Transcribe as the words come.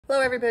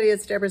Hello everybody,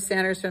 it's Deborah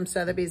Sanders from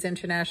Sotheby's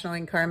International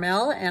in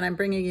Carmel, and I'm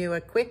bringing you a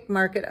quick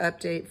market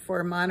update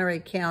for Monterey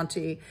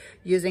County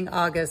using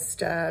August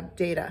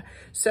data.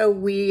 So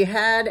we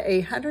had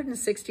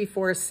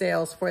 164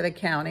 sales for the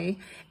county,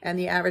 and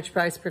the average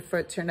price per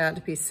foot turned out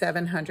to be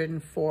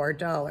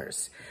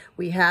 $704.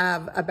 We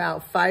have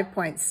about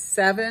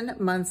 5.7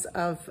 months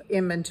of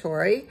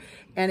inventory,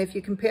 and if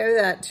you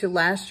compare that to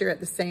last year at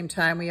the same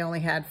time, we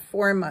only had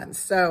 4 months.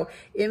 So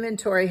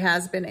inventory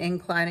has been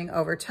inclining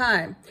over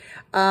time.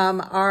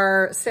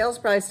 Our sales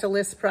price to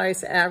list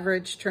price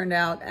average turned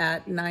out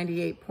at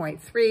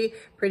 98.3,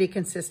 pretty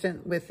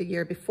consistent with the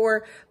year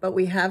before, but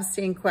we have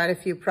seen quite a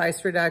few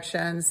price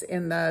reductions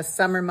in the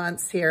summer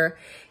months here.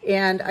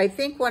 And I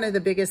think one of the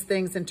biggest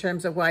things in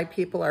terms of why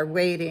people are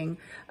waiting,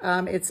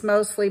 it's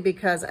mostly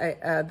because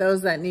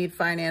those that need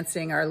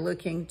financing are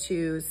looking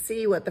to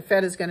see what the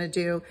Fed is going to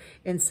do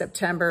in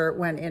September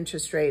when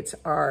interest rates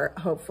are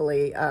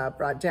hopefully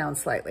brought down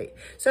slightly.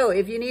 So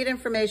if you need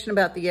information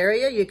about the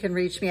area, you can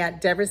reach me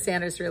at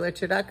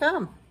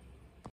DeboraSandersRealtor.com.